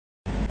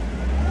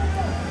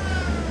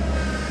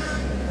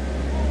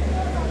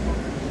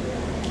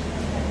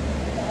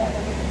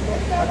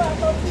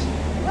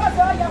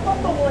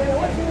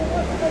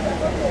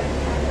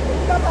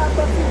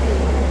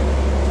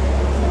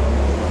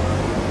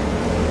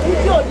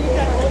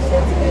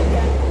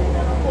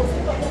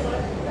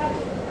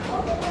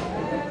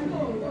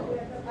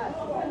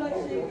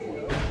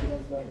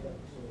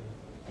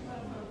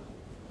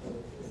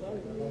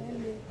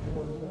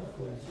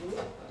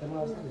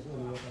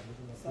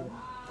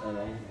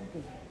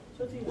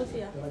What's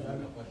here? I'm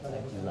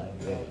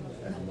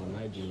on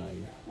IG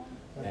live.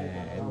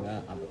 And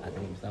I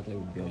think exactly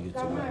will be on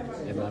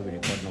YouTube. Every will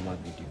record normal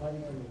video.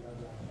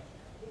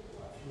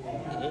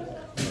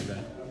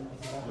 Okay.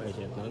 Wait,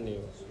 it's not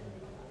new.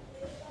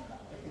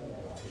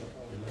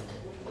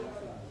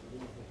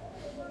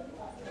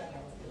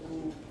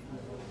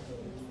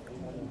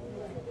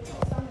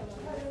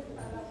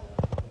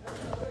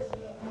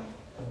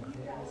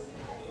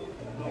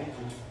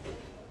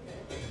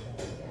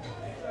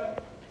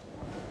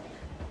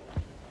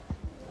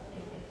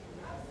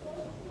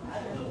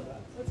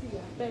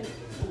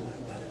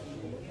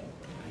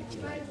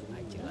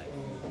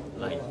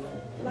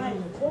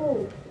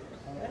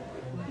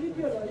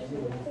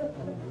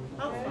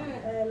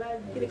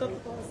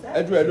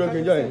 Ẹdùn kí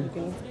n jọ yẹn.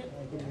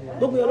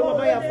 Gbogbo yẹn ló máa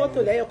bá ya fọ́tò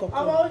lẹ́yọ̀ kọ̀ọ̀kan.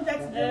 Àwọn oúnjẹ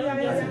ti dé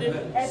lórí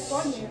ẹ̀fọ́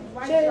mi.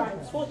 Ṣé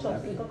fọ́tò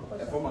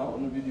Ẹ̀fọ́ máa ń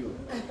nu fídíò.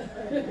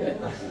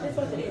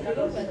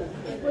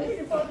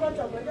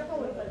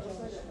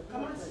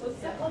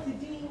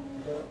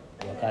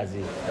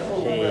 Wakazi.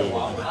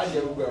 Á jẹ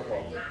gbogbo ẹ̀fọ́.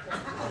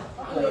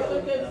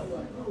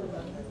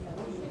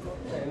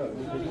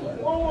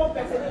 Wọ́n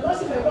pẹ̀sẹ̀ ní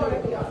lọ́sùn mẹ́fọ́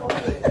rẹ̀ kìí àfọ́.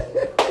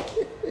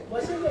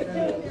 Wọ́n ṣe lè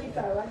jẹ́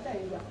ìkà rájà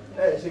ìyá.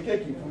 Ẹ ṣe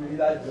kéèkì fún mi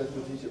láti jẹ́ tó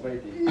ti ṣe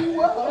báyìí.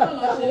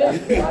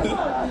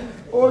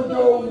 Ojo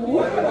òwú.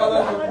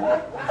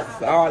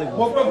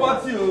 Mo pẹ́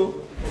pọ́tì o.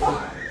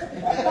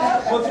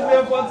 Mo ti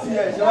pẹ́ pọ́tì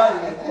ẹ̀ ṣe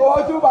báyìí. O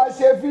tún máa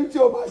ṣe fídí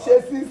o máa ṣe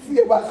sísí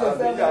o máa ṣe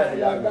sẹ́yìn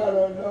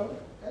ìyàgbára ọ̀nà.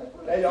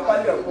 Ẹ̀yọ̀ bá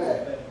lè kó.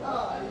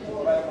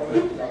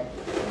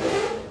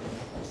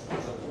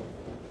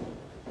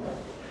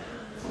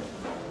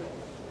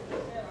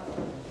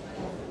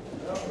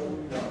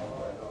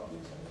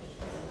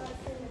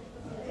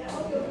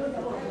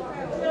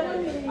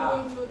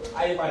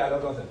 Ayé padà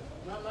lọ́dọ̀ sẹ̀.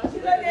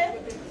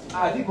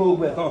 Àdìgbò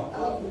ogun ẹ̀ tán.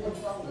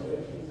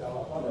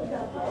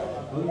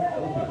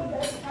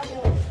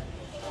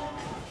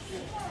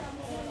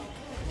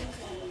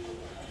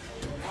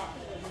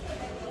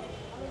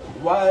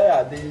 Why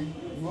are they?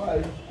 Why?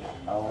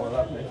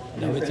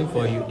 They're waiting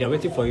for you. They're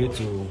waiting for you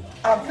to.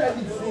 I've said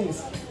it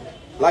since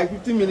like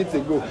 15 minutes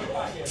ago.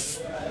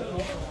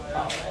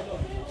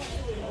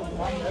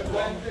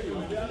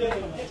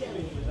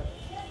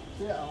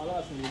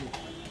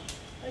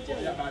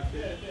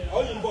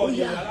 Oh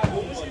yeah.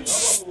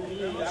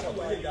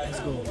 Let's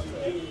go.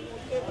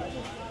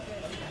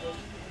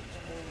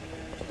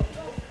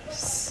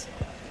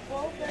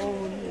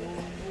 Oh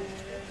no.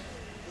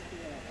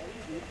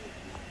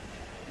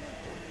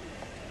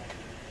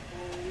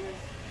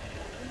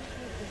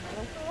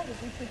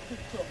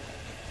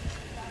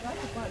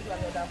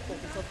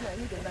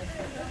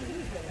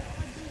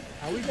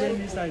 Are we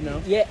going inside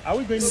now? Yeah. Are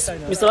we going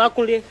inside now? Mr.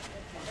 Wakunle.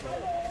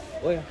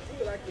 Oh yeah.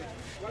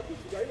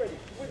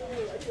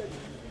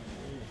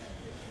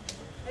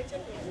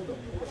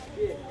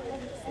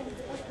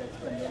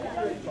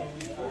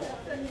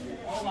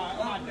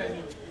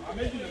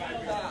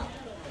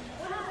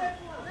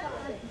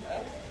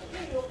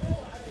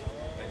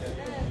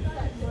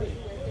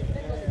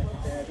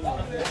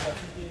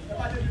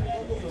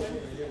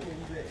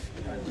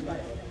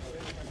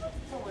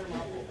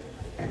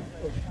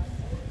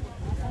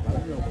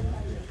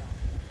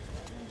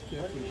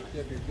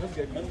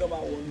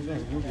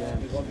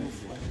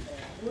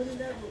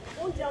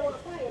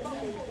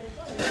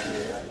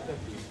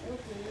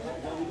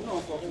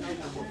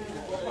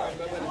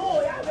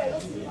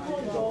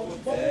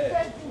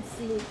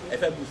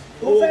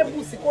 Mo fẹ́ bù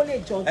sí kó lè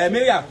jọ.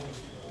 Miriam.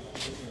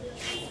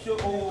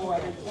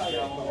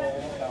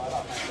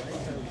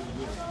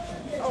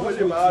 Ó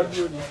lè máa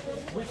dúró ni.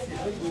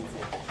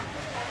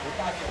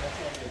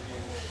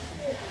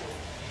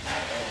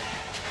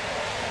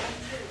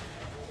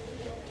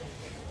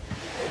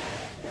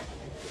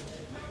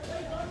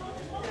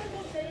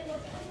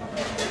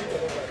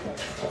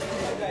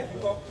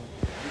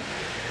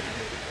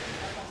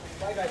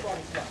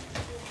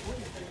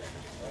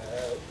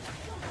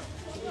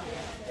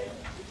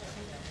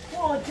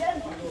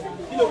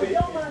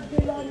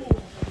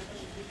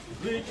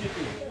 Green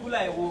chicken. Kula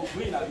ewo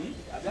green abi?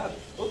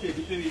 Okay,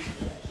 bitiri.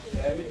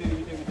 Bitiri.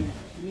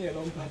 Ni e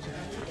lo npa je.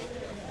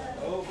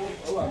 Oh,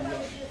 wa mi.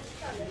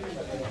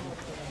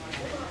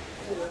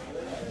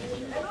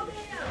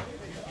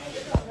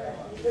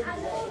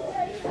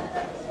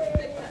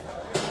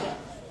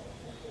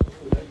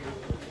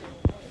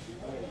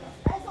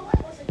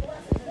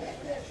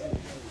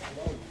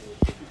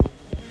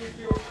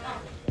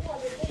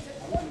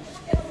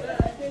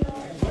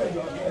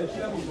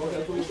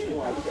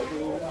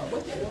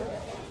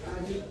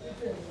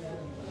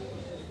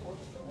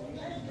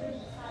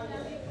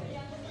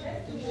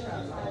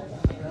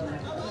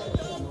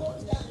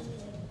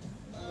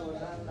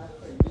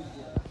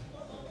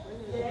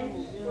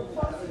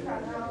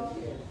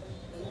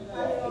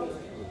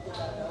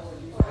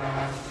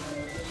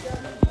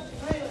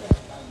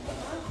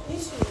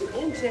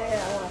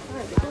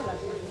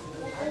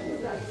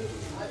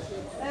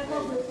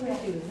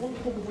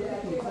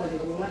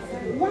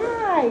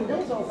 Why?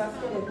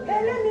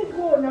 Let me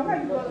go. go now.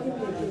 Why you got to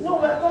play? No,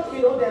 we're not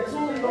below there too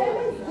long.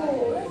 Let's go.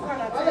 Let's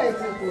What are you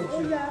thinking?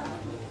 Oh, yeah.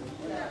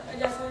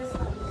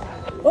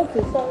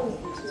 Okay, sorry.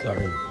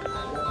 Sorry.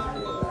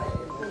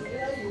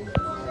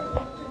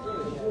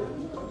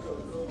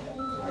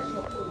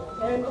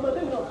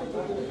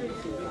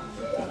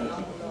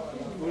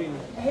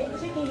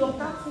 Chicken, your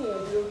party.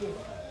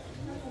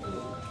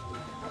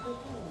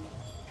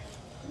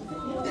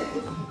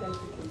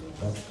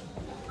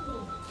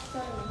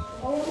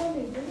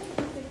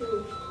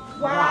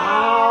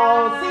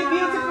 Wow, see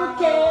beautiful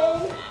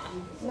cake.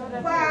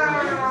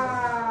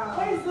 Wow.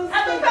 Where is this?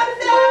 Happy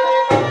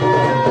birthday!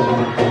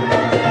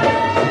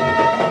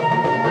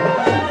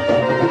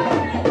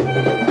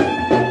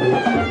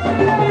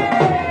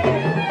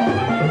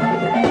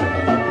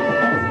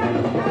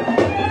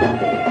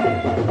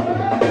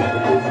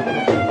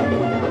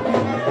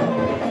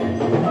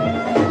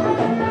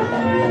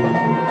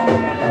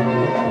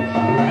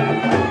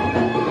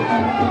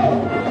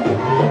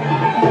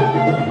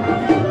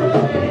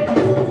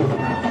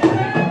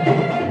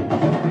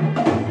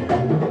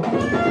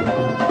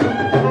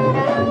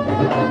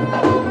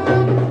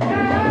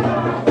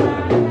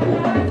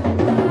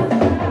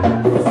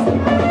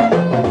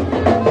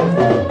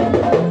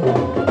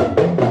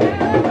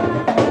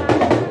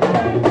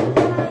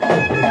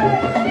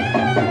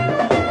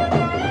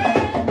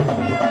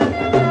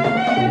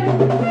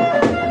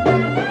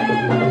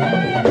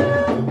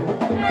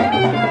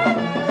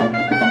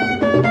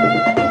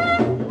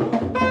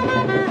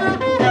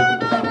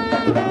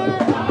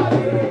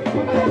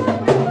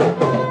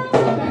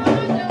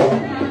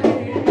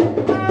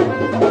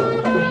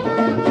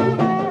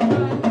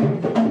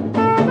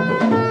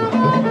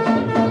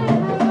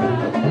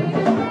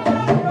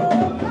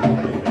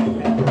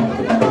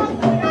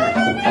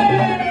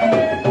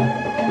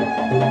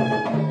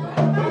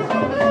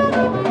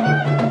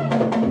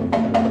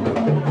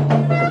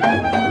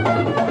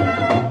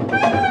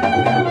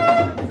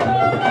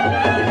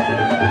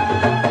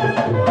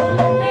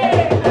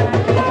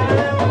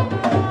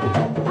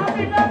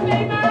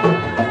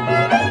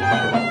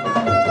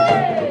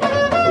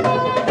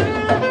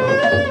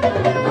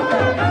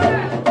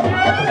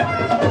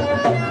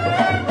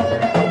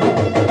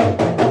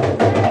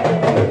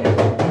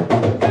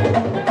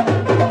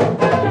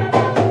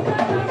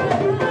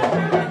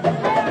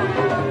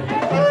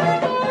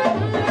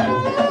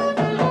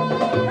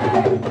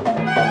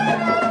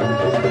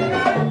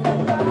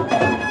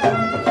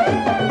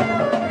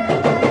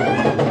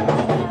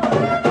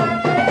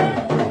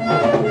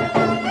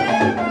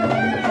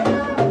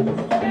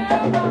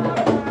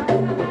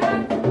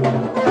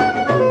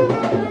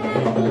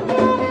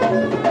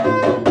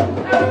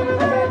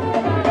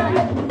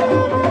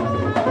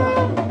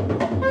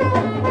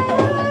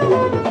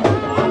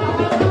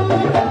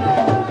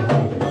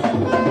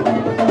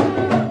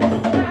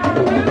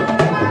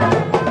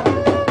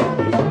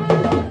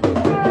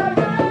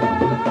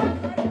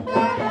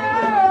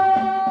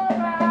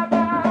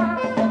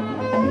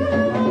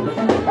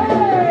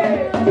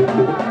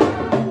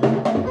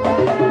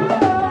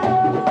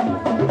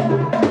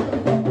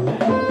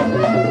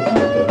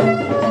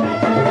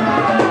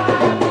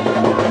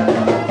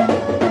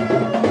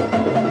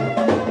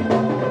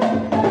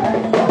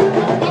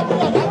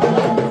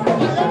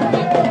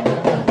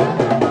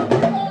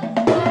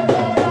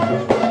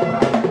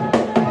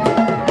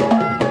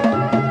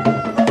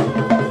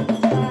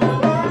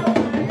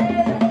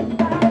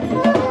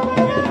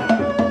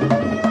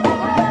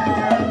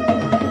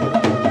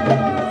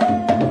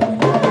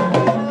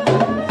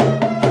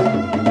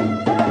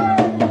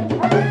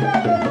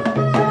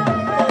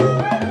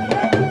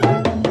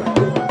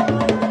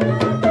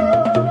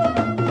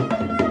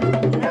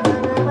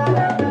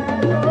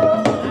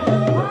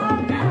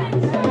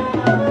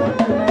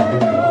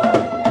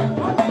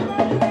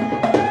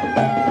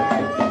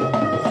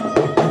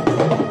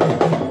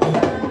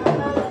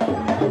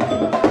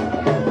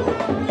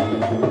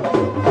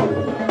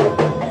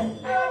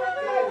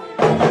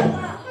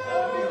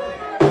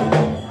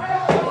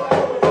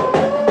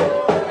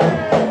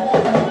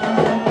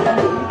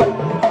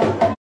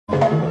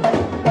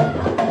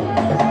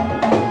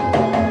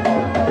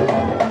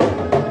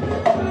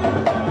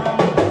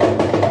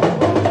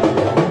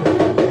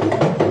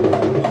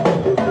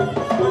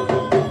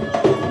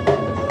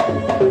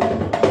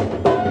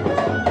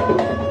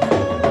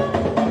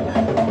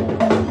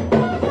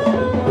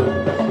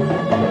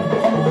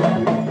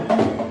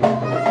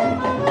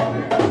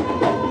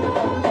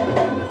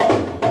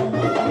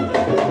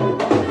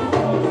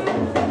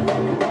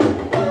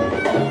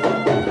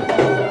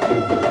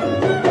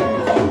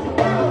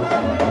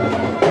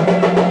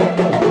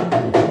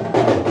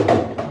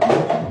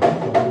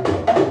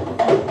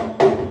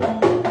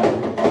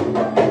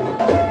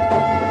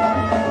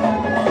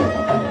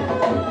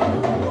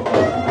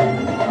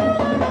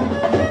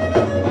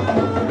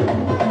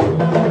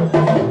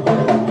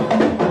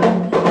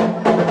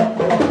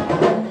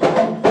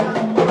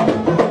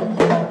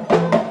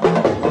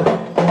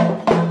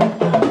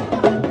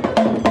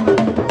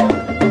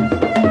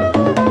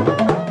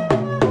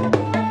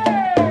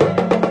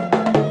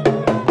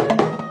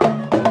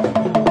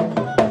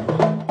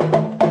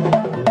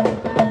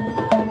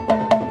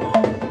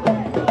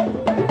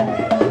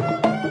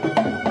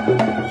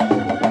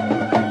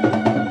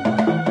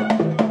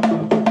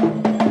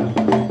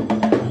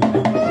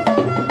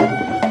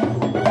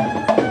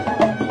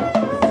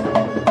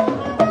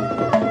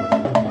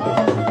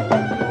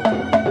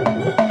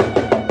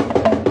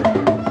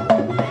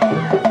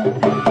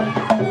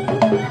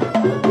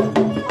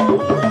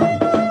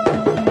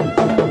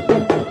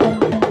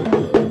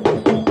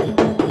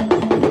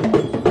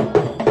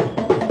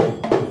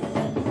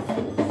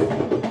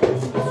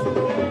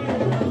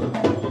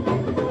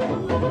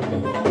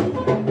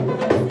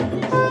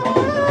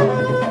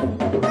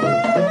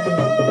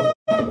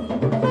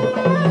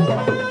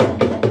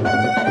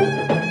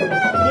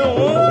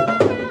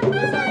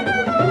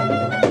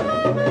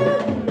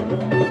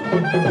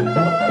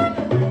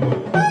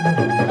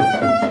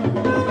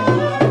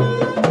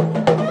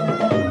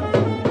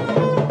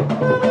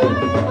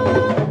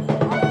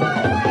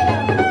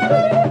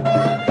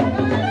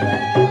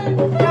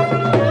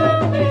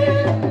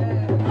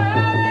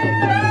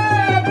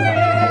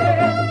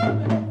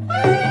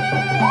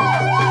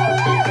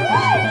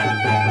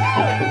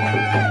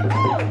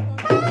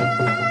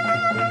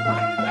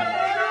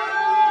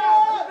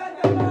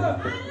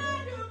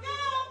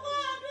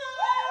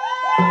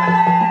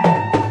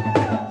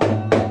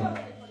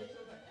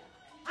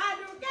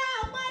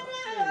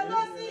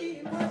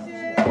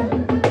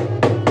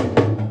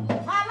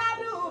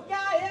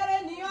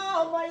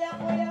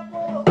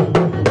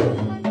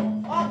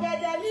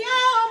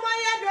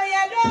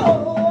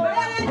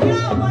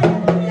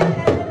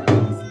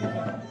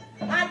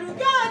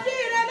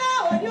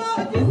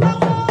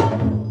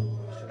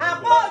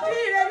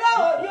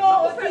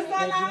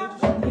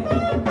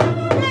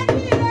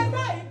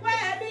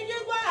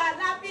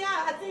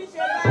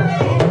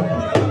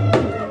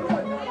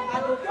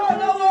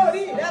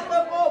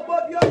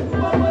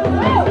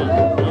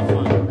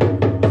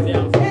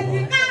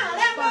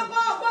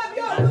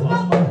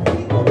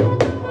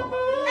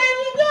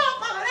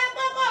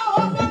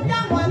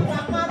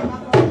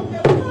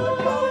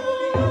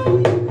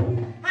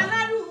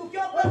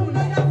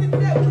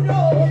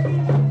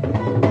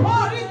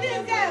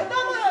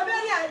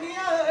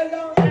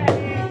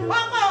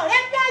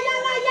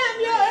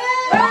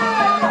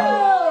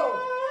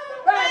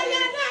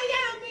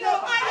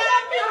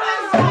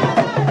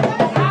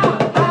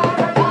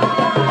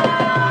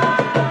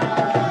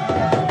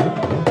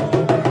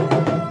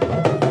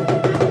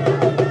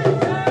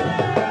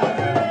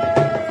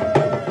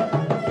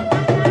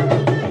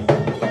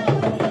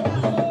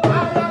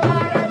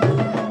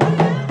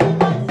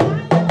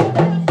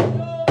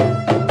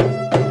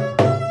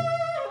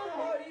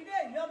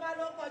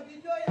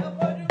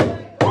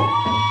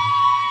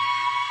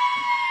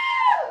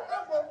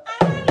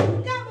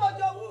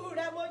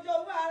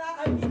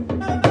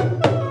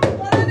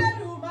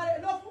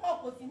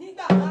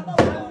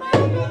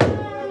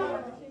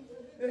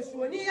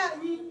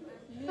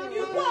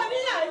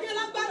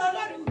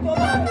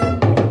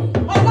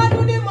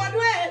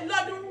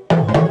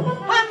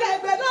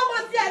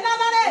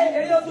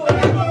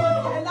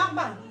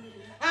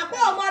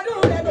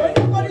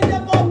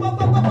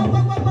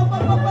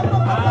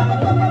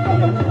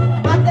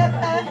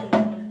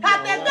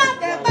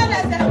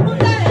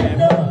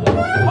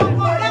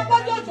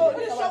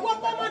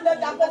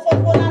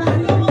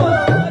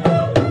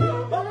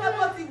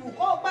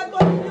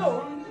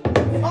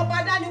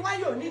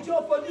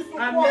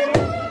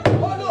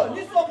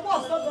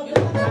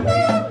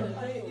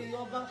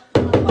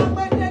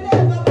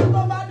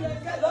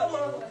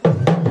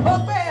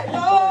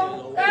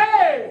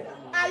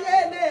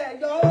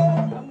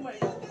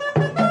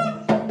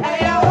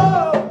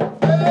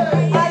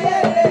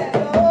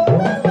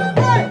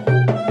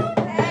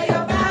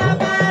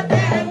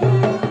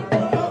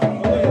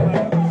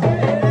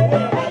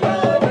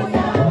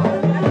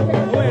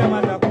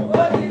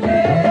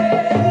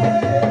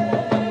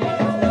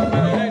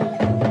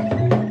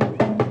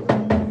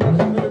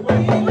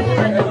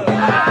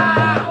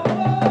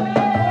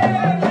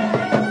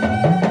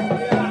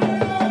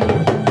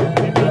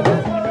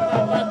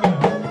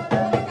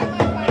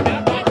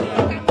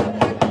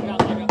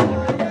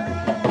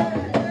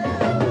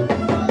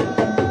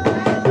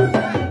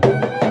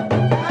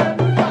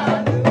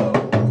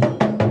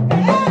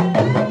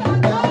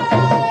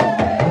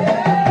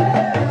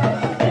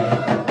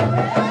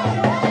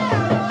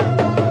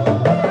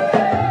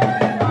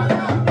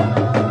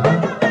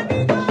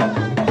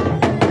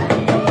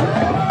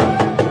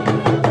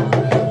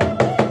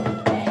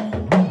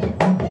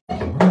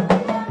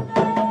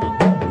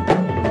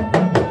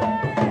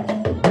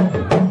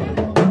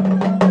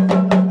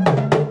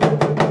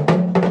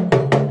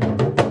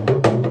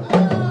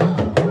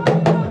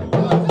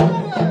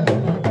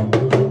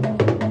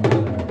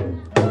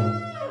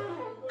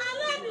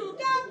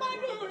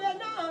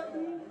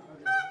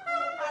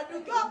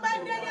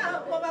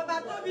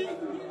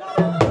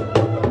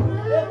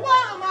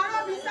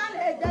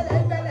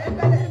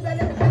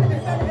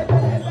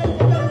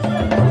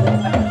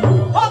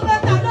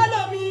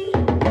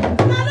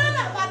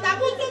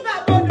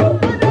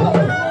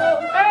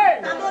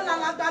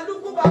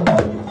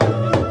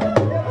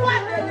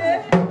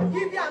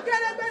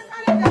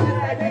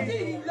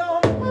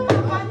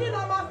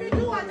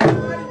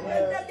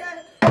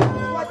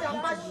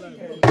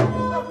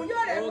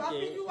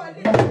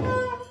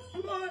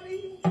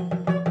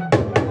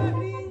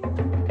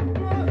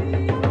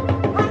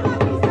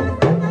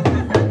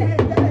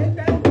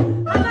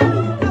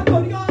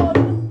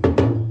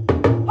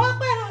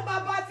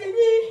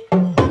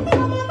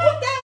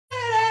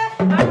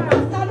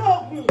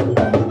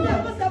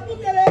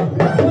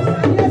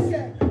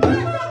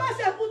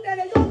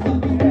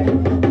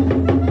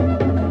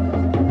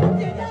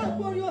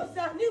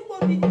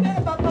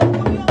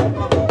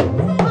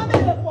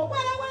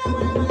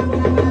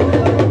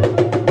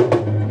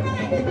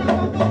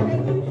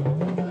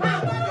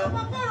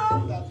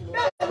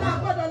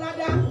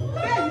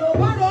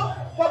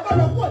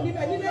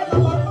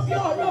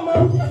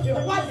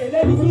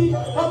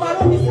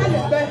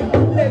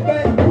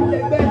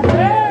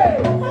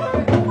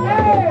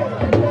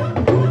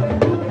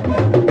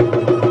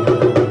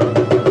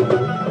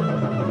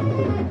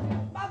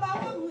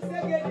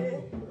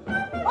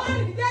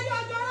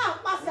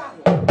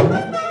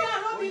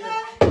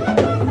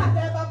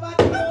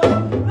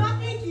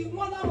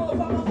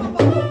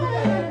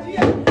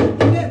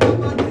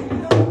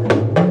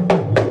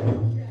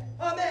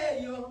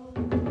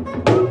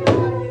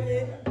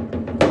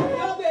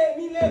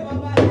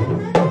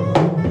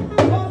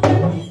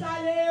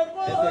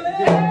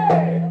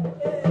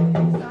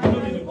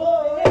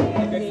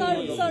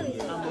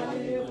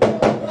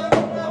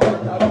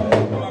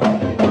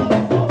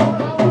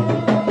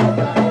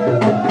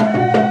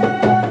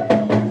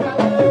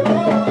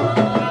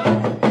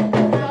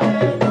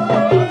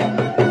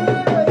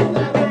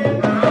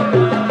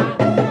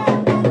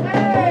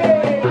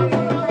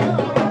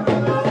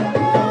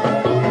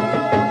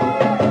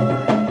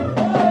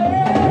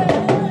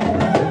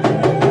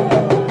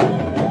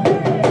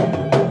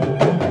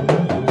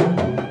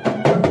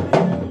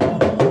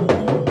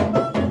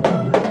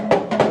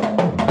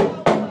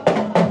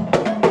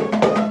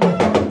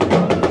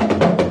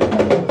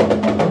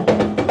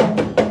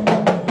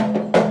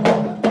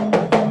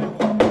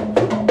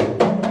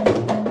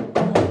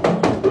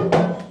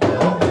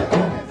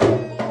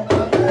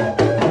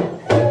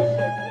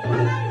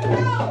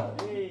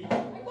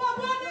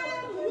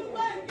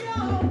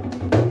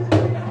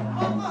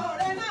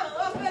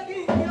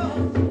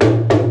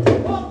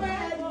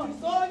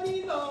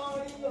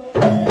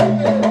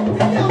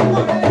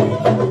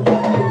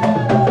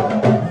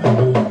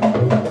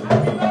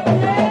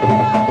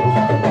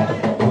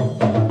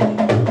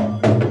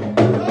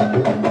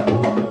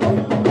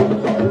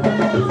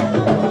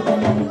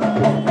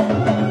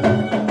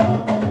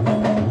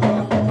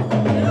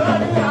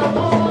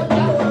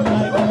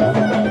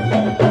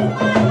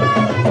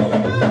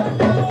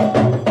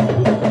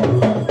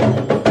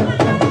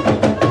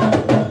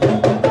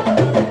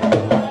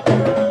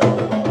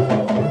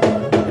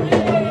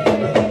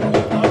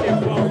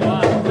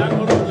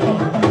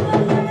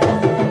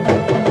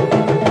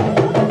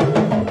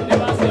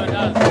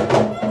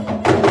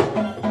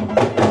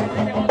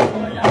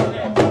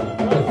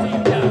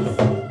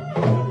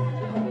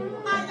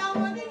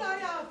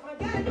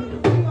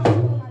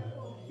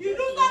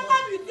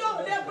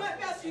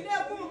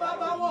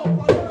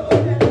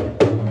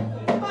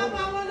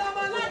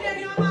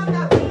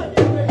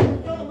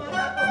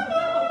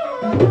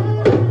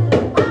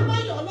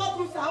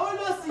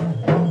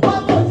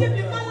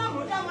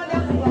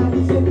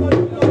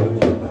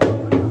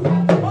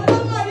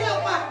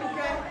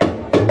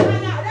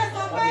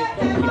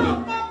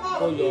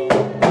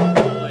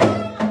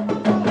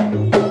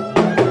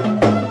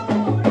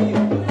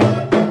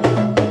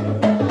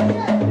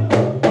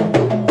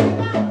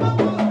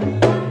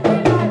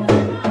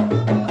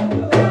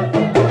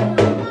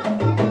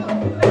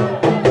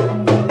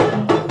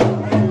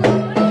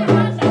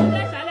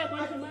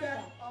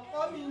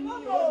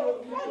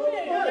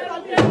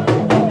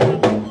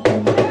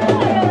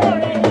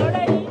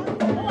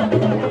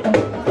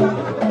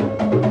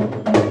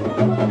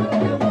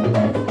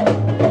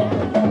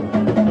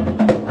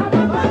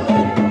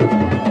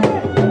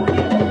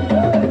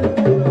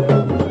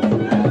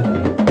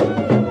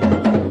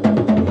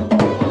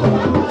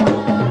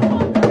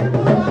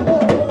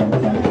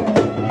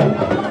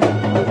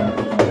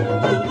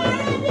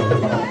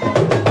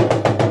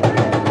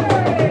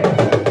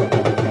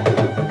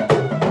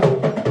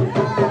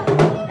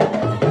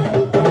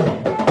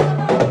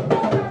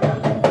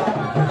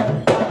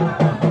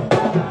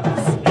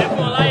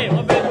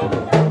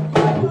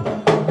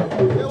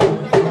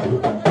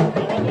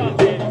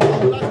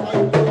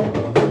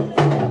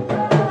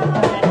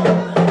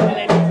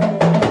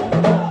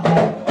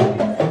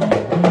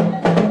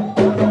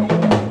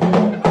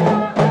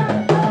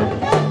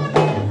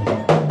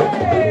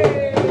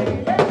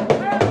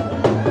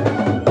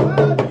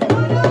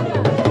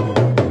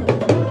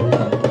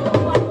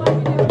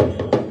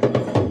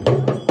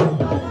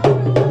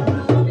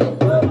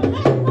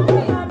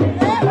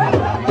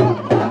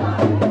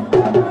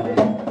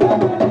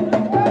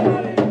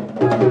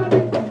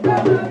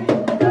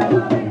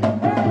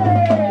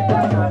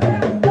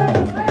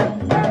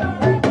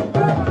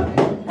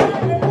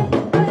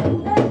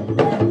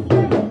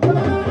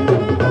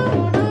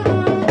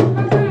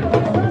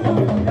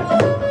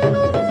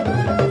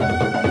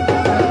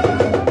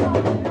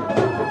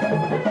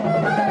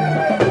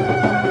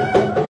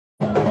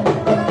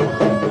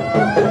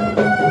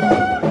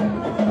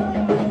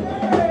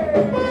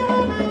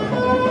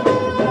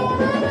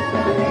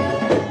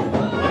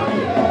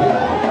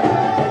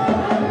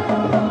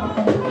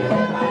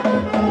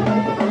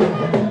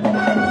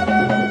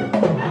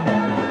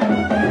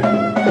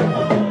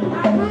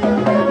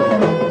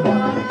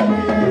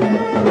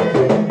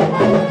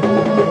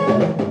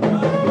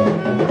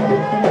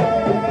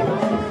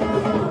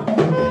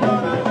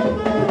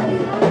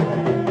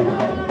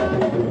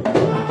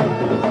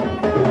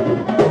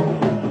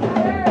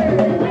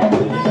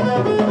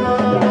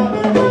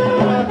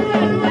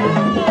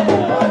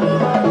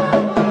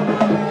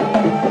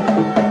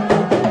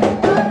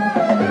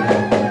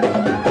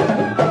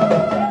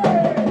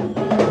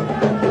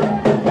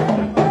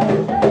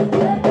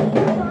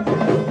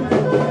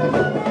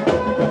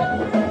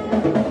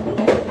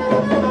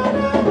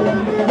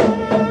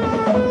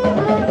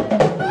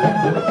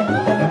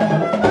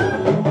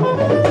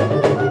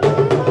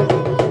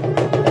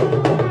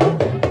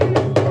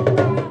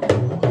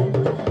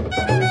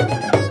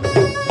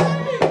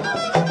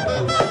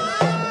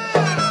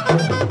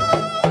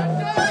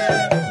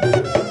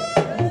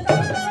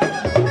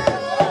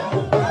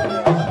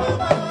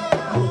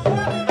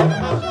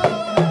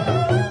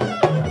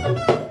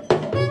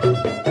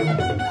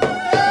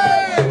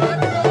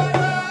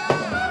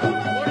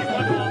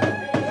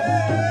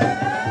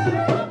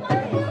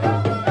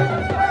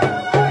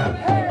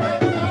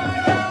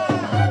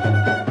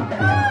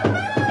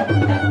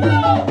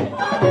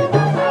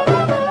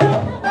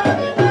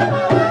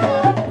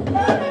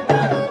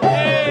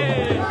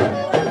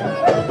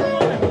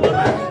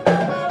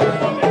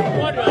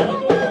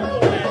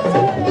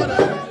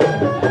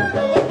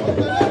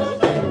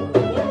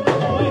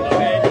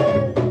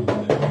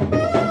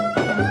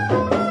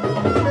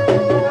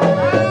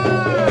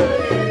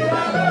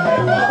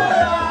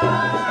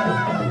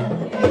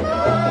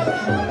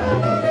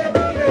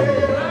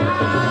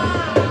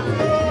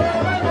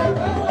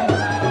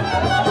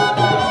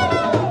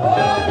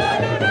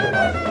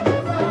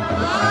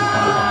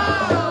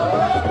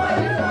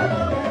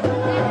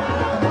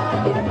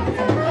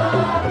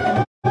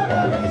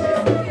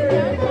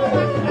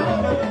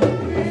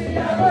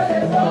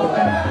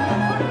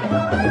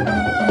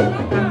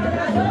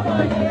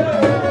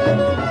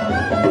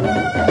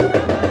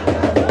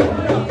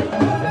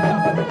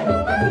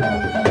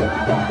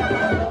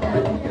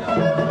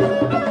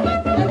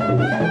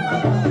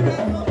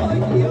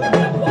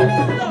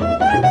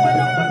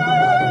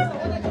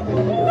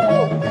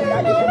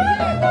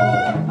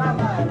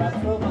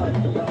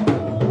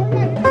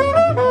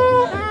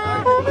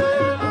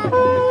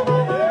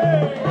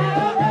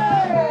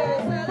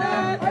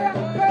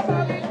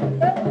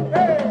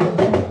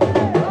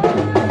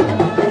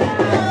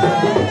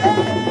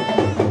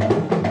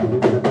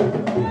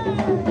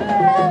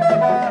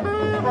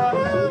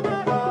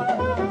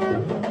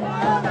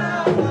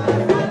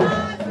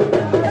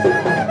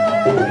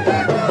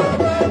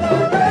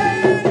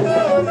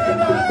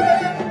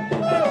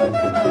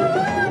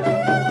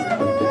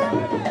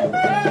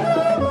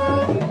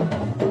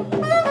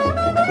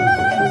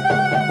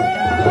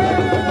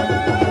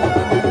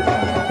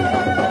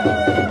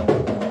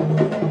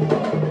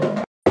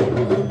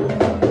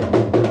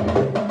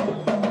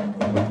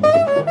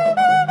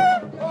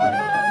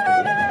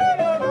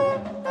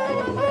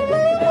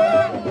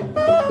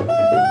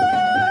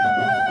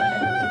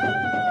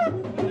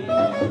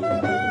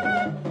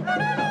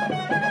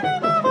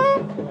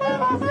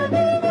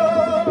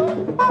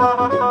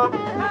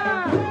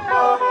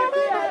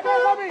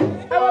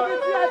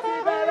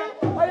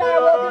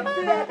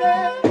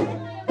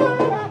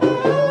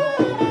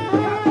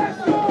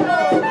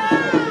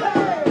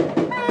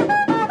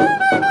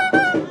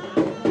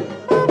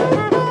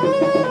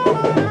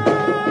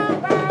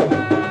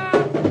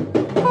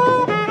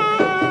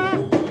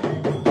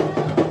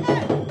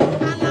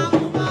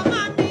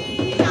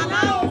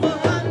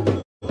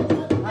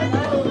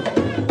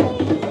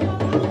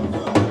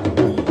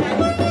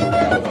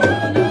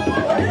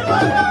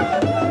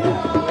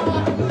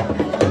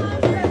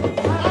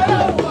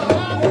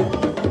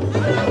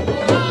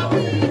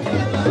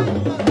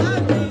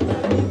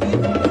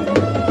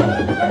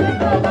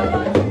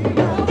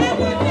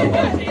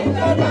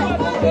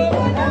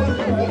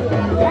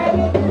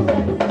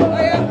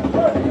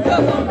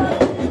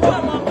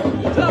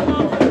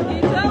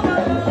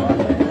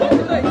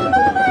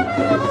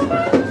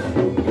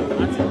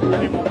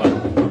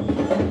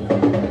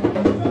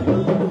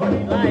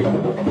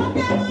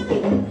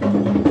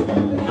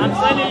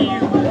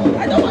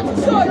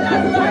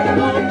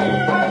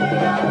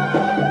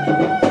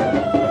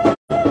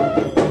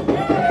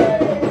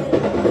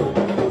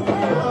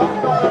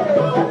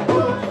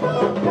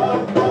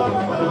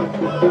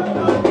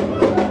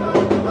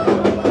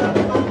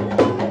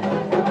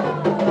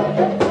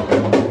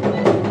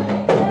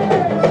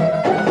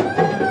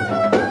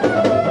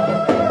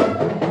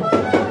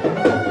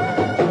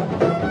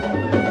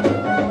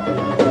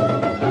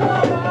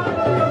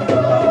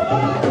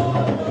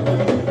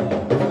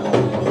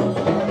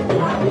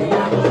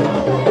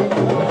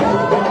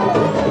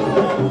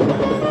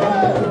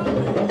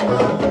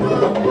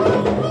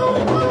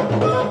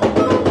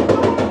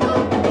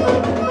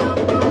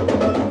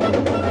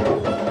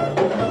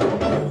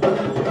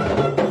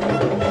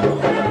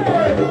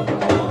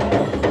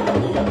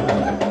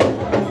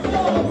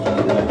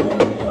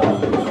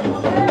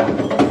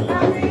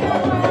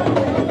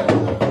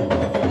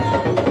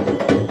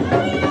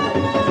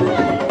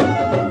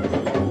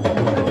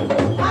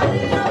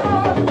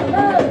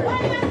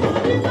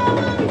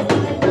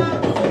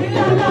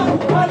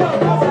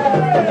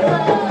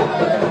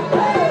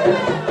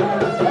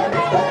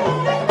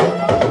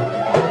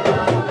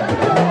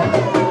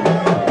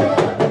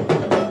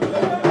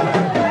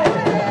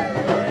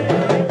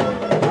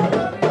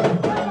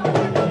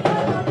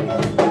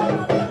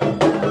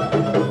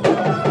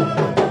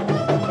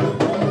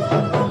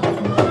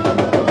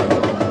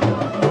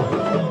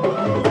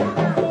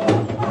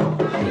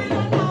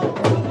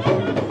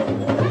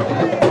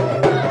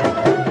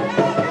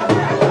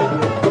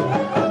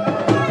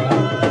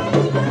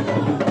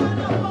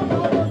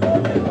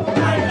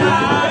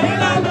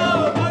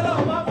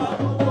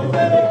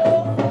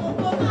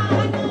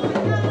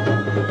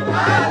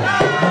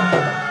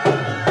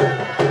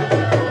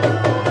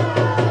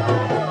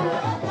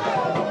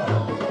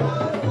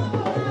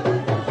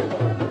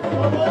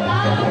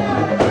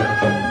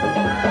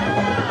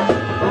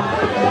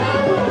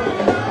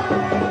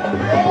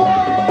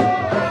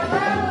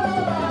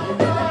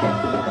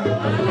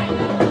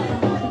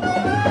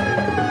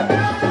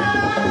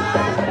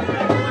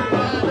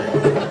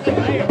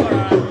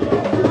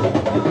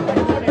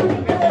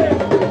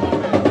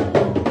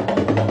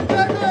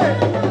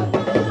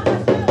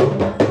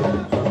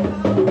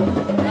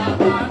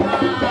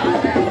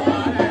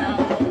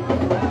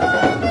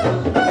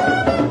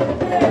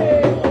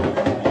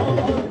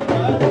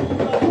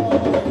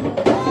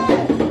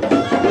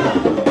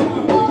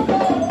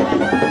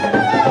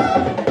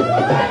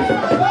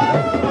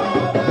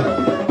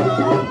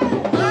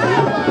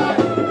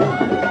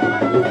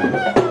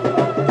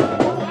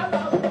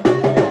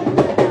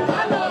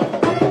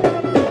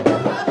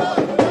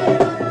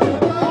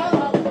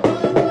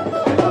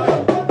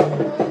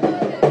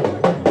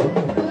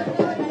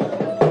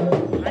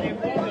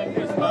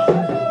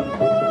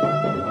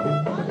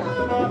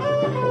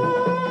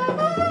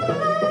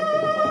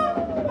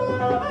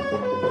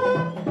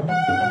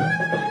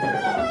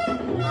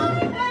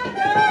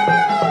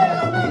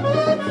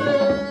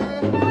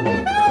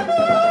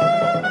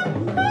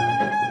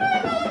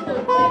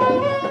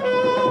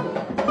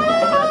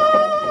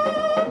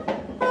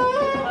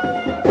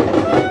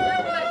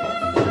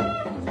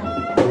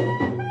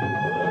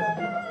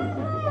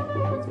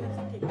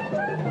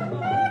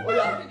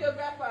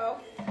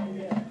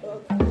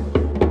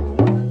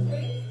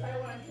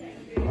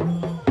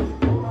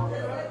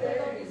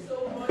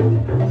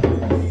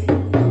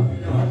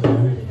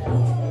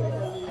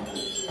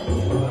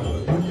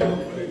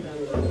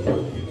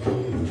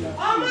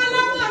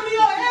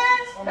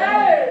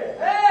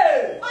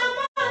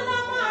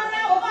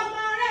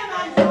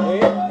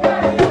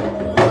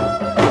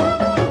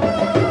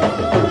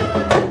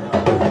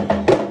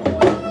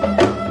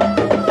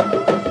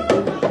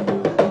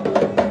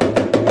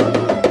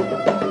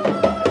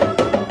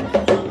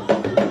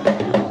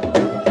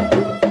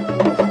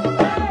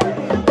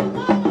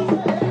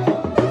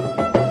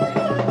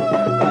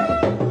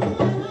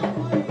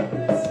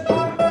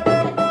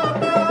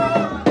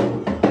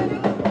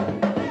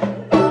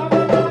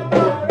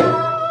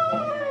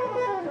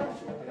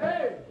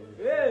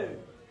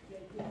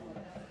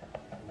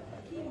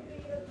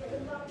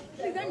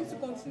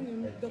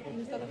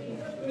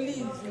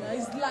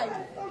 his life.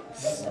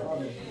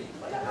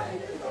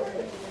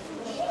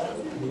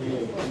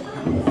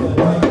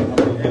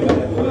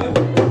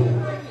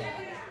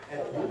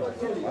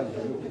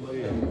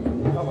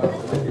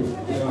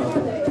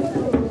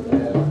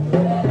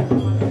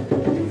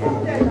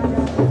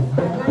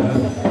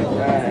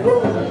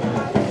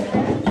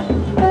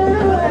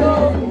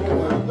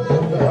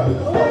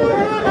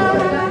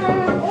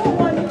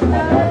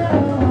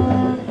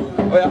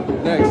 Oh yeah,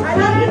 next. I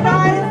love you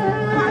guys.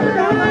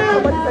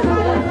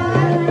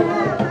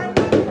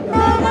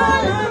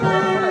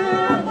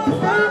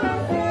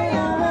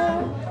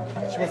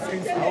 She was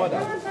saying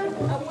sourdough.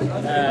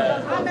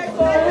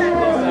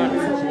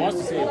 She wants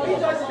to say it.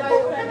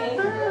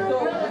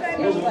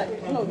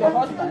 No, your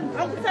husband.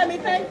 Uncle Femi,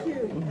 thank you.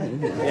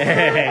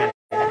 Yeah.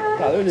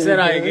 Say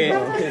that again.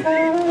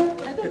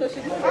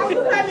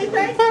 Uncle Femi,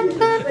 thank you.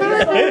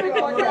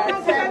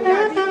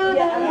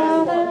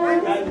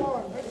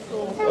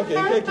 Okay,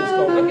 cake is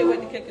coming. Okay, when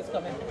the cake is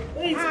coming.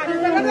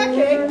 There's another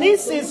cake.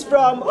 This is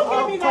from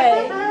Okay.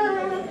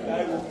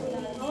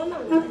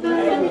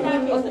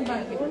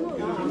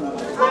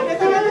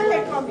 There's another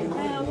cake coming.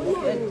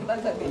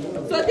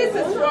 So this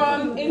is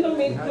from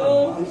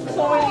Indomitable,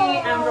 Tony,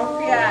 and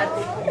Rafiat.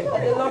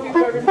 They love you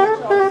very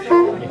much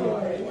also.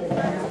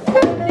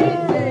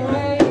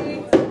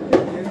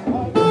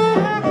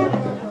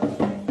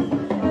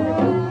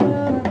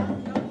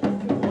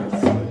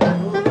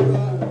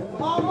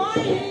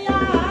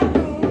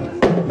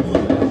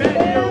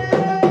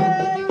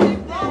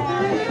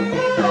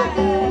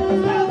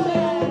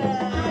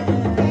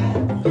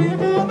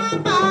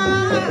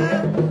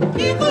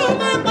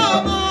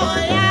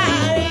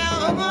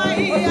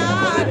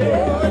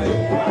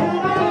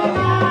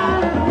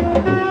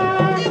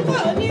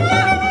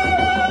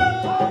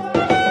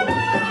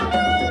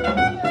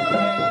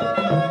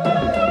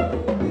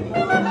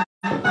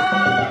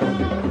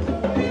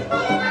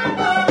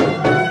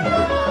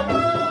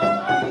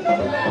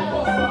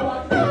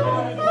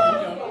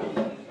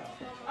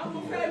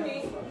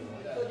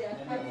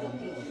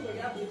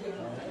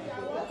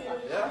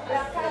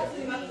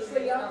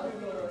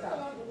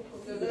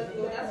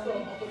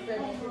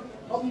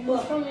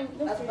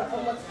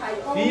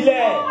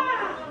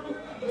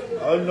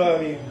 Oh no, I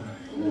mean.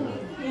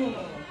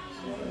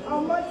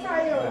 I'm not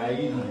tired.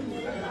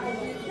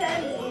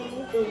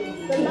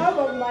 The love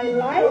of my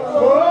life.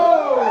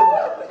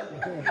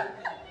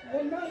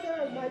 The mother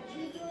of my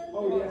children.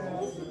 Oh, yes.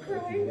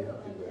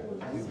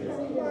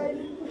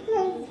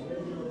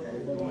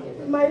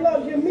 My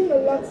Lord, you mean a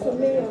lot to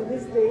me on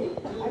this day.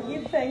 I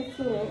give thanks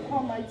to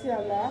Almighty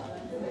Allah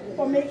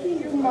for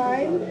making you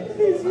mine.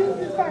 Please use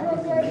this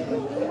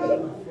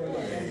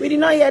 500. We did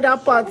not hear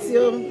that part,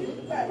 yo.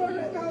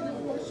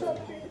 500,000 for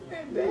shopping.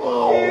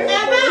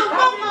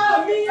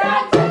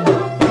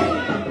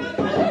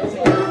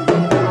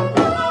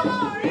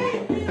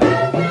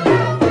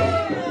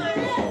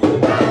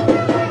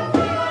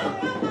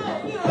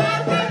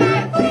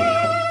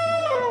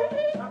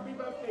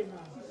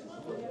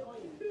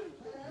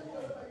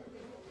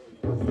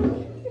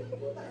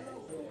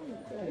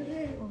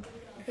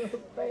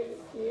 Thank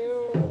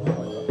you.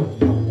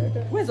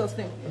 Where's those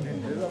things?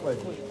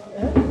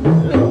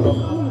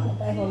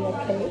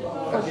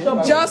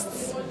 Just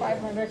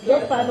 500.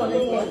 Get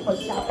 500 for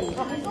shopping.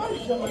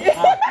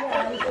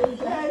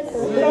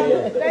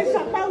 there's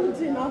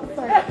champagne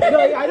outside. No,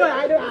 I don't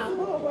have.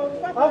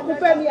 Uncle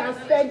Femi has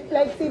spent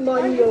plenty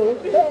money, yo.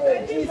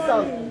 Hey, Jesus.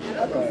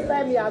 Uncle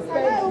Femi has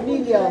spent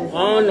millions.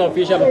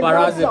 Unofficial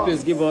paparazzi,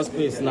 please give us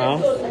space now.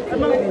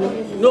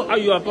 No,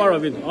 you are part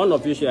of it.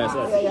 Unofficial, I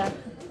said. Yeah.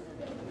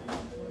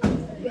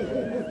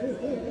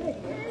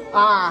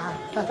 Ah.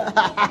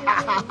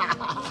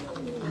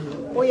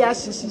 Oh yeah,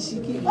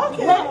 shiki.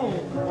 Okay.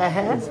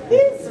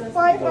 This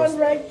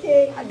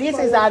 500K. This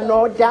is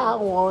another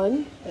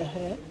one.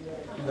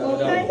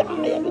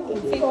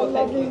 Thank you for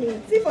loving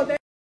me. See for them.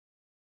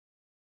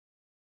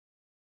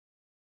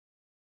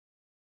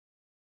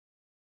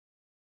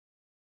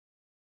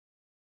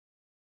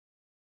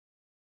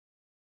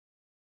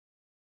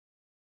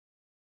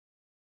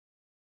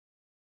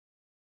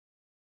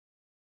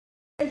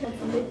 To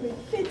make me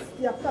fit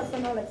their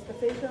personal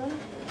expectations.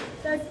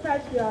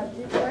 Despite we are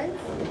different,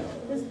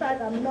 despite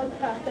I'm not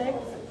perfect,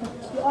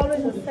 you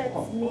always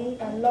accept me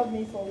and love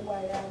me for who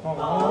I am.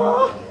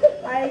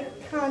 I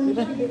can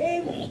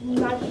behave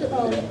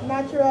naturally.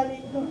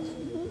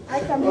 I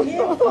can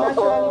behave naturally with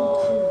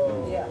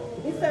you. Yeah.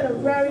 Instead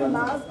of wearing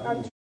masks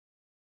and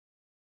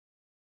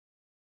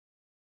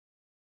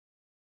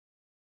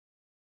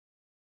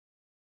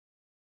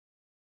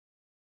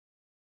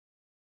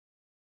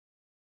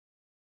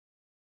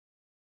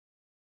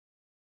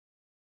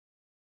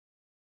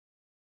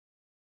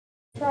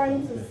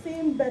trying to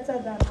seem better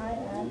than I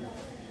am,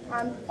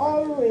 and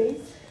always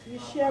you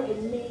share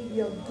with me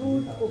your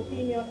good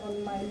opinion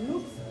on my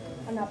looks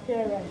and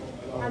appearance,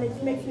 and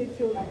it makes me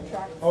feel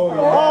attractive. Oh,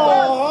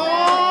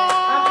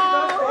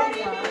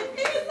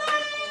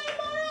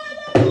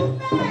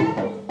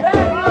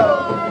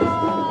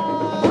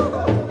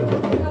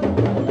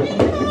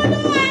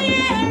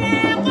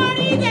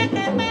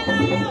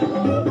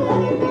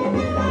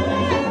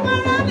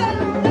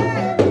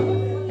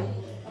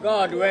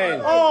 God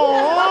when.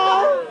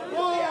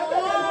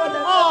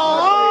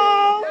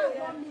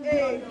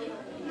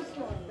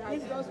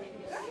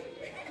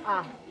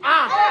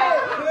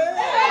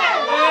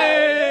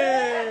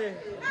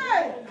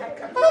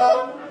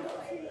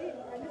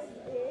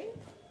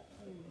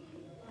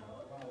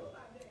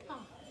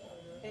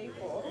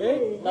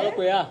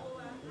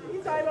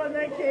 It's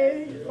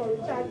 500K for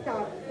recharge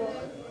card for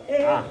A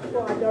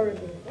for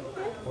adorable.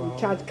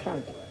 Recharge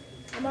card.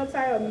 I'm not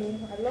tired of me.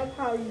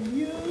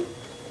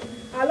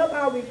 I love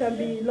how we can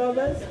be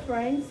lovers,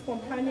 friends,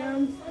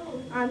 companions,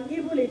 and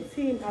even a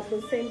team at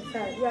the same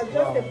time. We are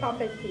just a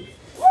perfect fit.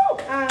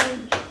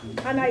 And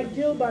an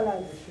ideal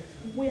balance.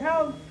 We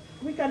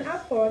can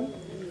have fun,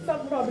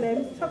 solve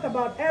problems, talk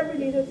about every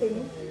little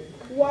thing,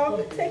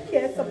 work, take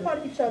care,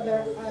 support each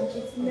other, and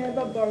it's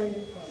never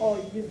boring or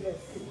useless.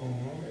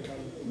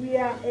 We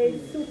are a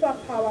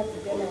superpower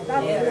together.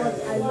 That's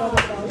what I love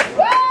about it.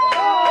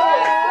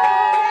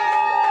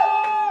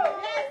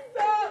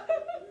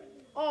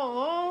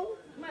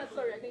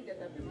 Sorry, I didn't get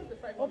that.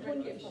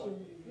 Open it's for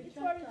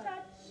recharge.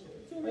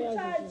 To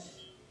recharge.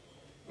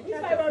 It's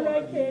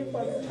 500K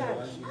for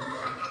recharge.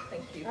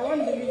 Thank you. I want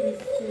to use this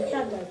to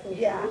recharge my phone.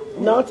 Yeah.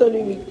 Not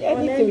only with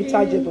anything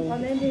rechargeable.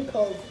 On any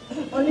calls.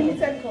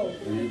 Unlimited calls.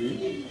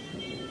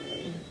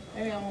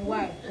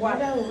 Why?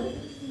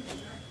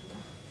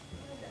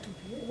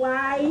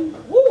 Why?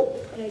 Woo!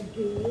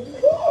 Again.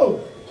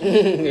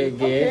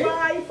 Again.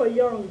 Why for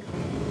young?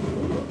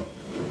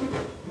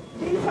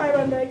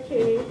 500K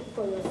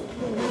for your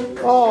skin.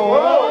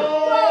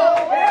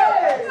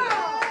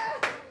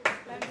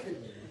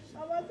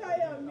 I'm not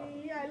tired of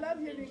me. I love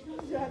you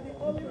because you are the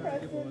only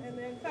person in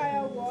the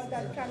entire world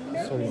that can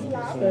make me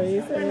laugh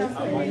when I'm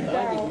feeling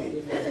down.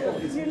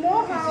 You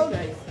know how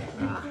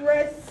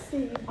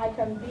depressive I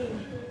can be.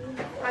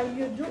 And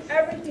you do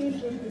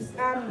everything to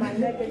disarm my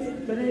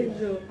negative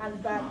feelings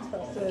and bad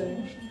thoughts.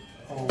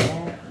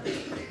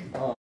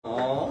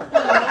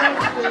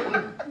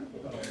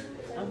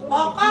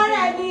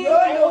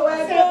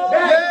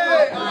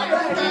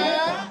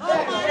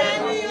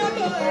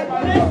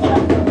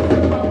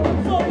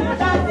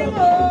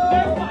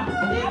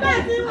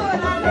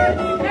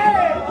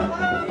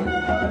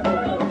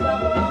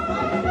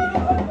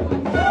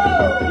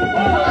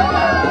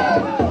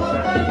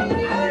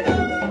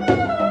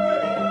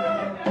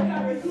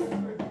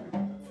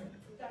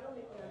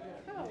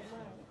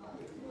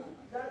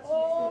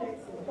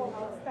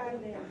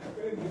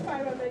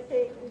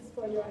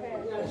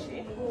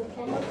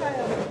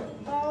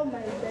 All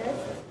my best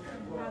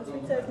and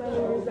sweetest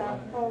memories are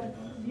of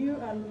you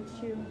and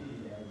with you.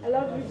 I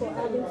love you for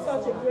having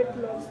such a great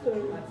love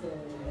story,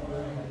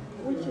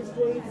 which is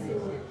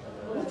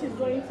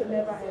going to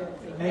never end.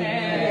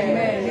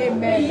 Amen.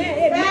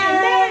 Amen.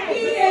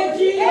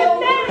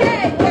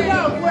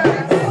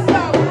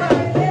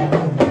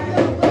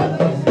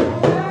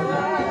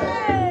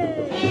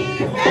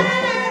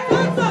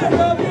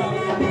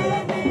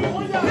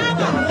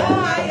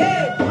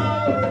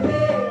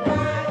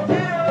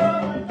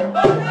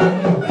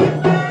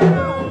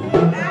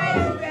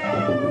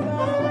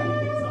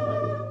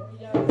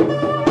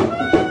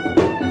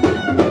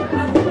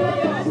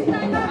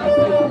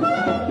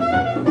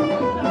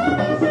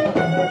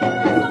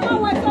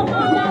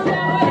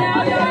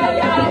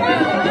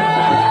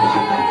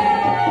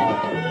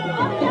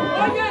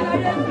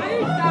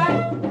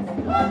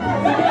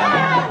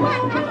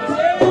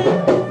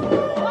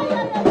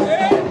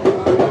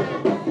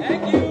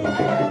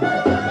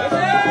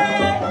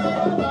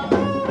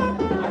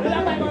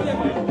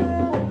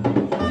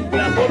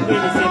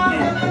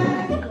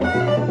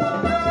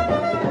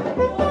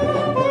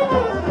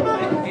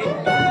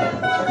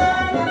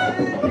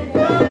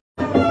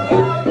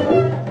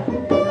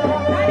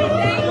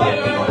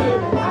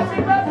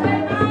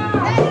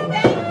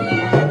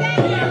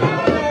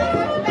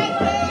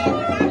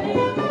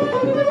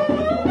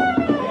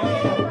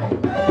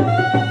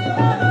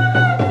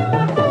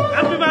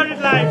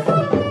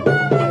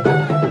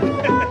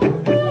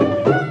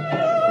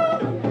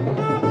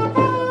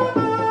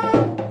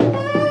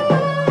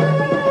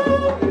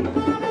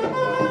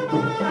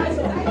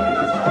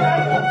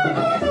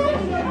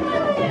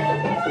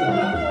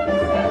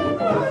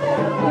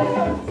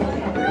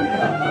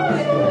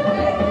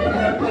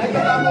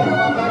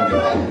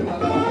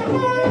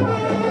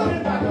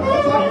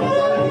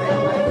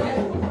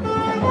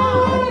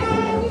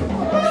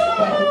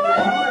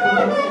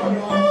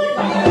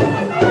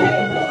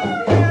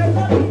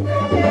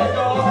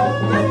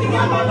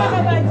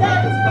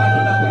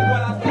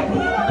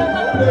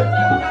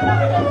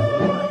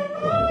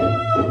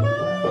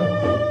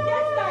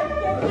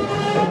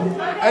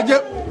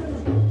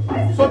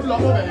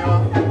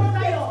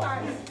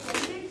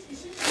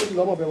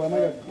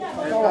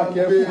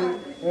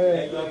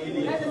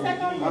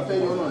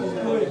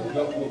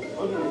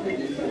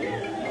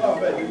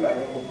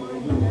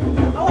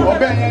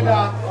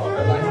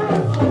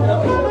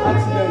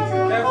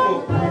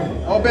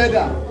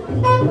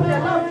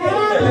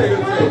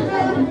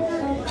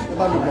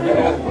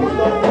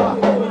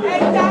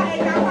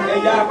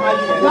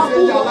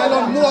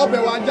 mú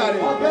ọbẹ̀ wá jàre.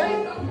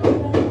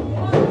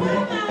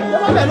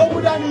 Ọbẹ̀ ló mú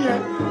dání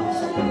yẹn.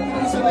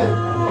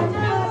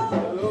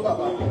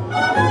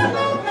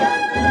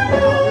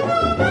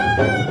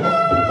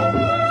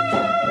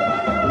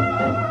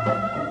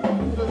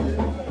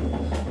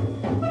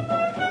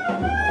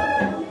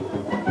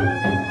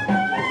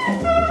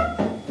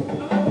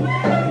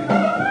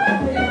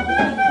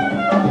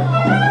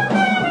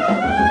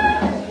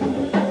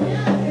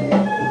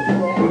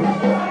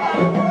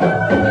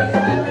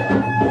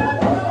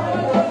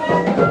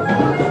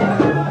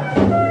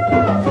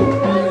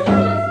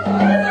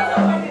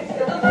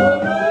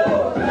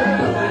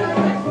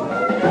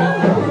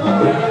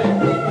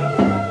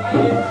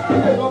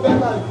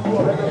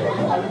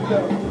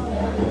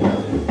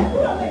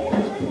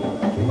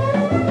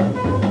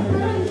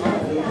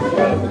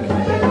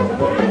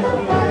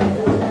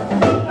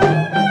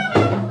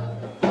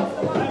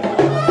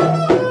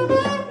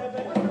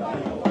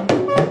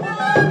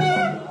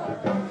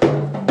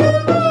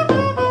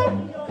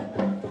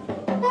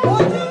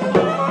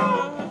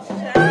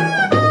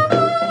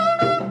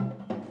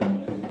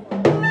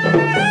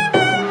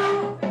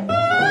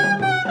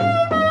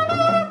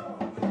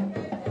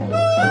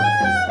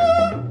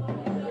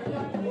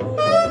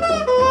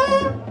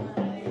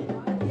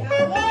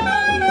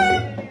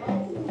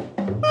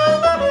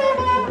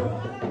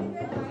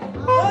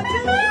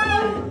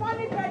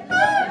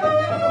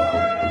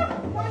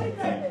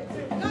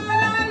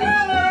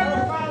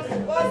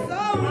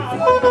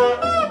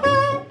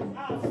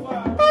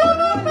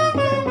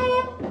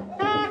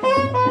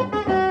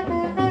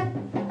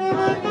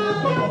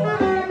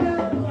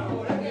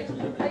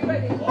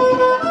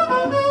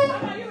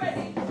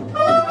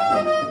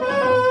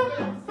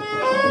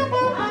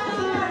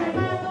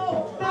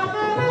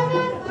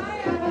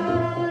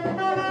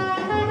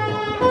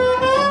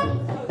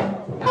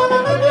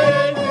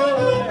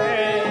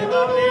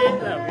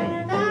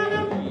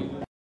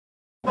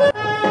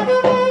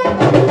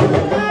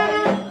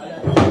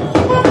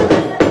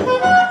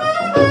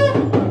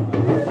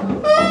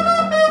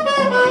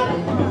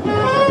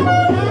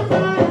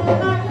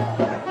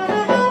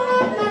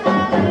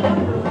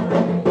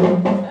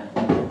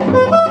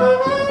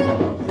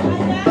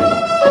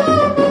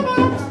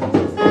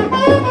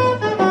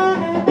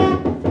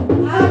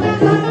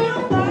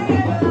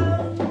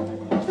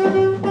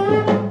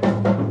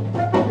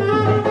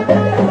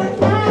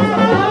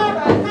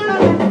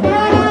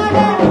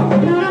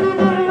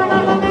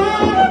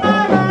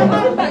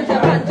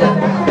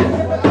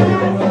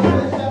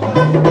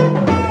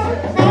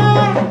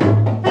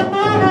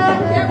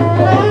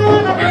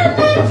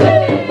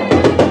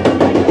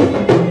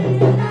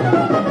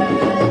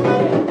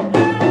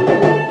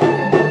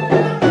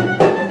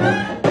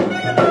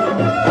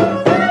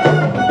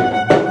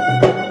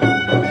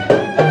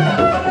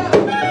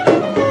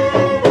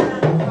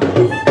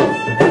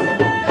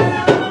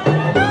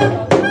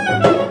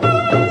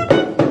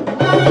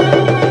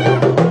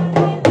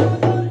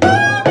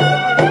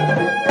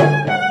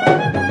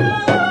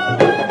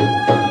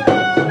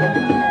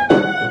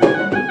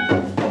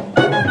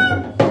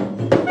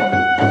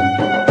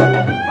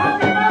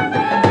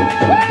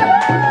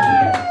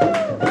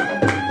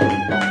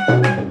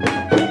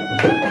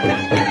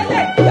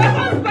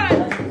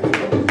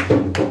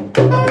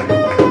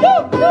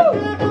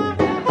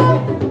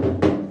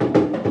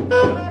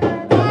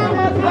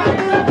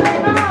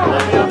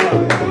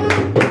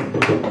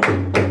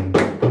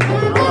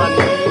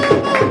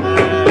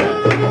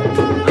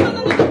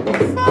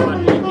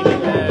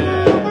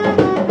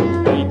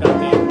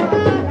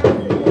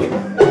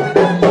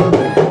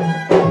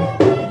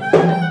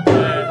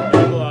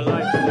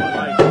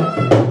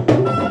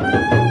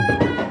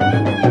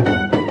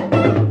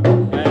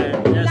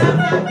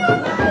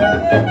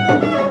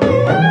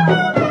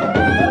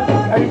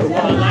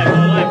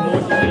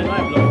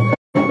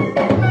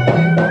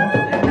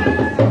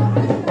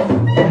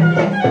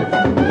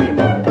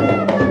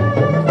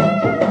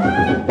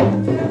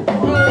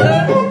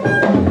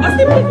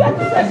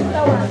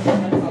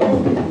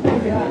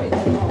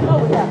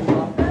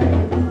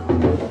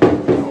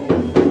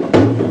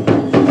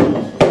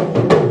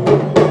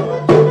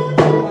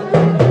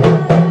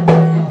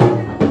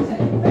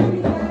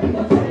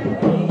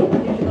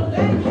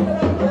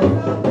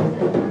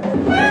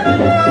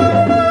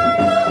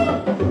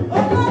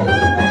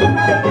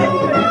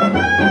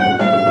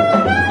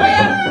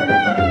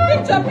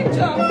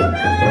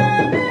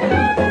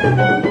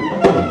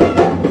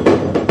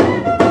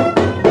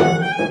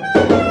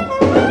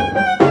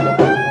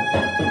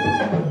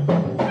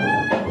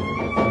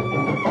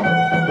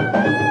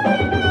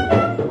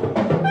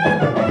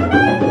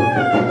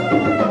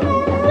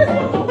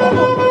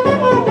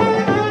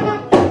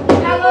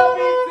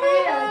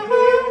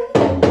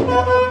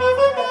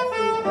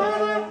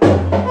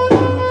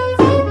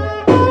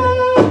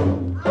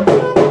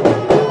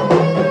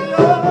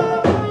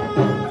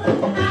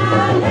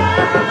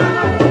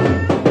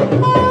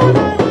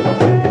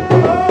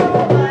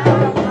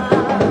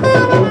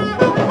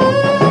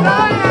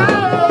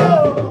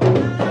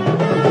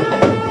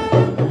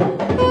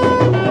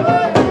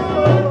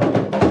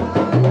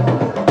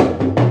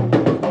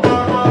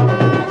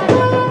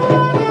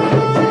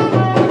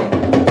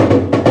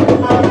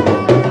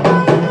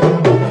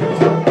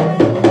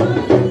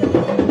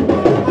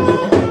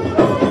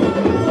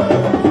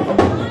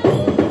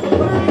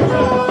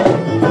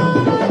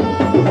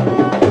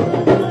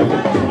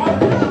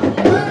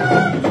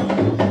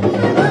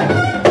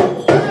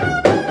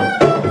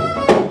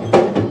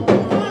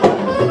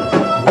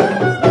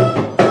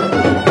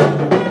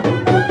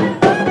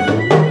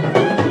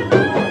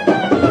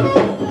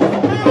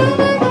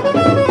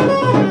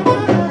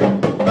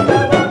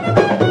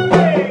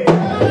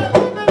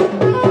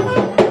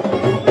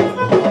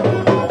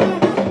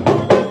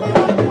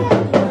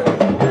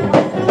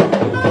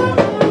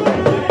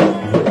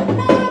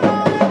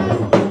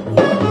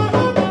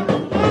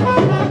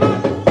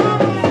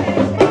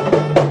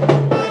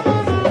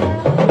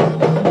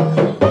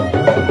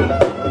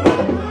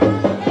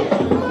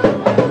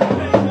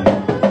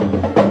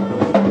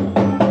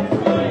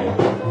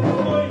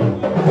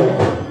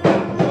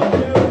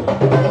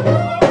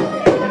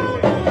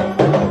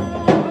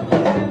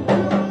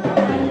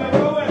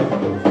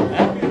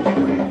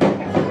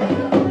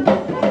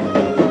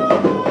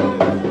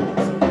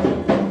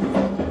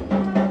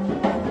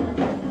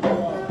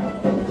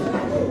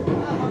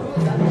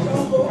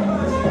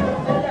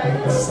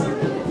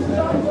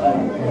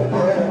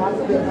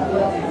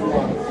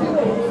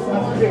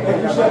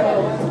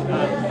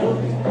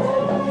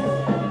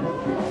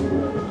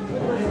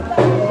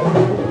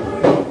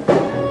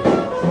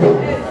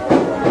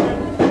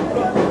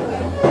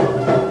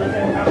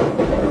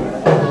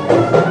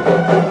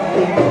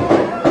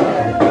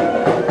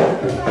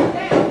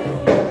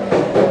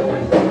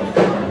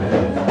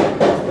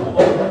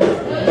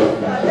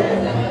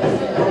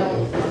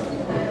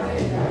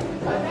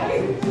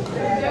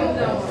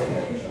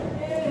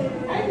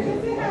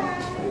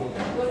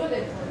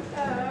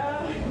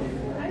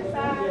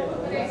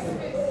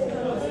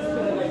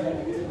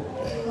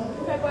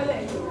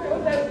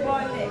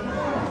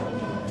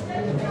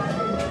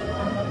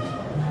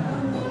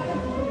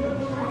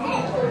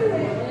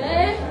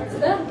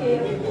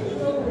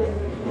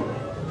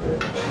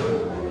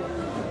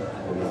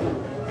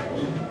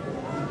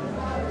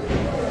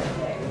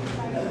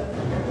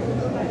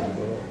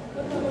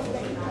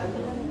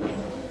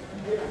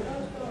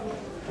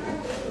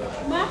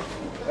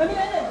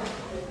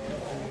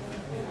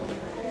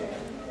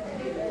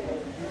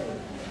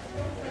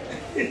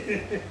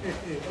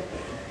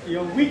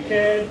 You're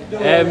wicked.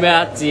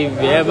 Emma TV,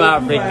 Emma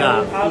Africa.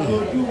 I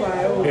go do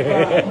my own.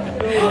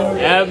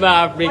 Emma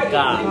Africa.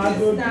 I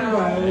go do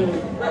my own.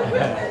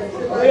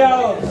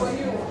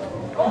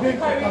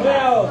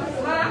 Well,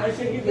 I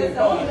should give you a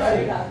call.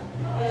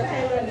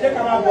 Check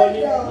out my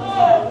body.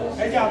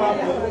 Check out my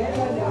body.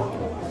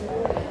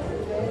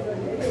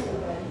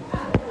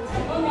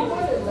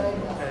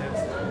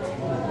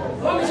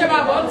 Mommy, ṣe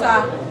máa bọ̀ ń ta.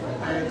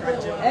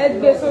 Ẹ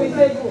gbé sórí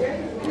tébù.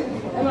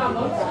 Ẹ máa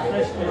bọ̀ ń ta.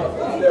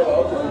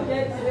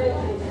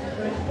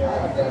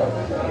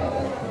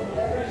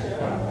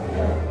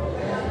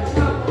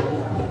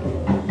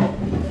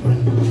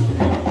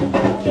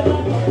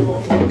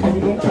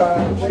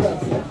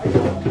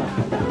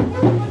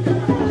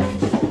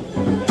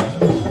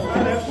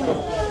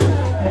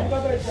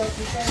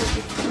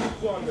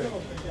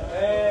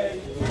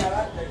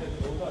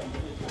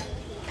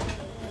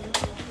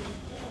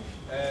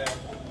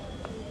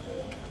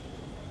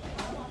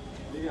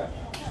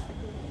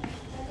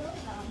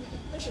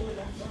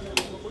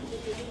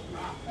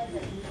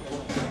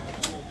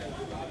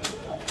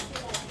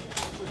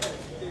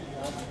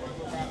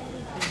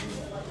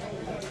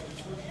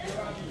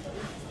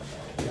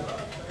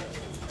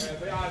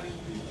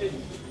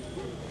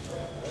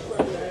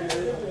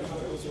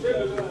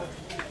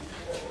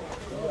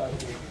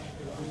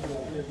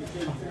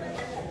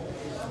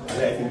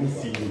 Let me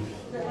see you.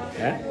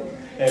 Eh?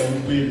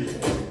 Everybody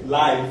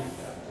live.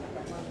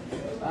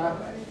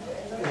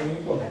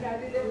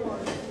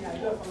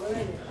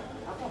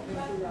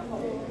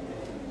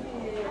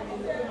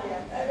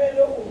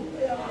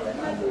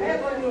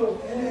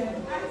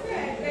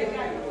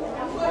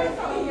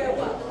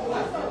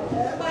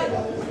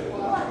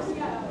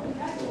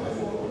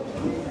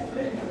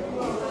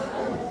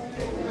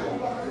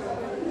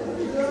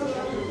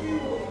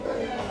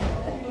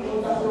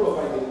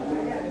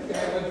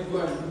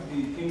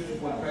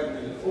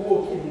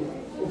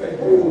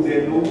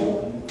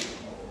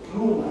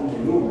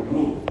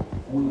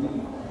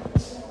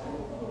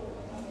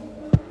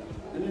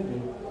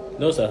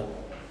 No, sir.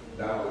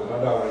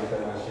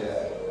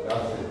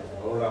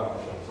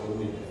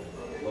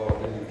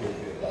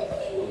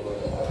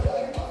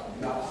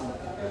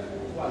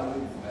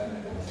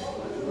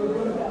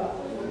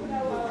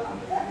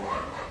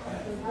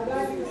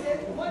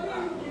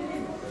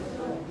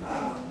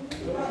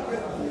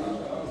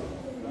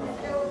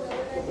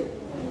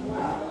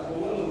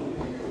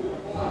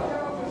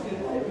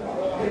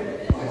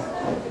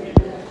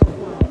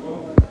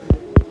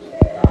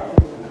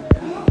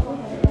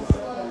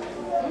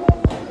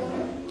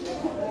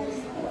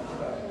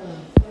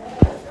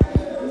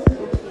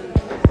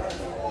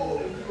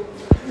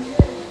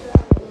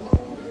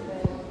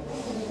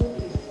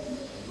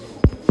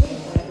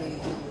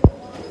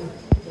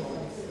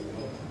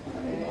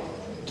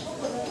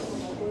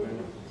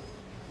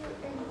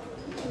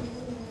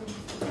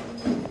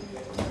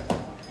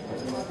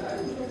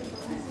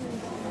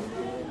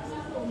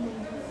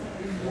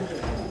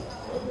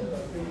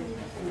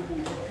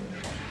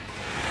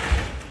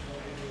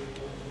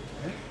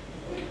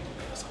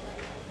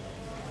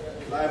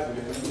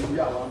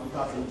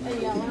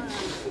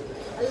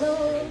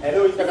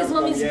 Hello, this is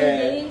Mommy's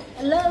birthday.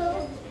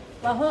 Hello.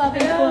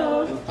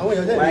 Hello.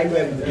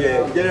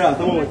 General,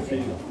 someone wants to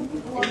see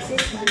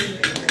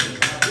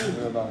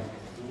you.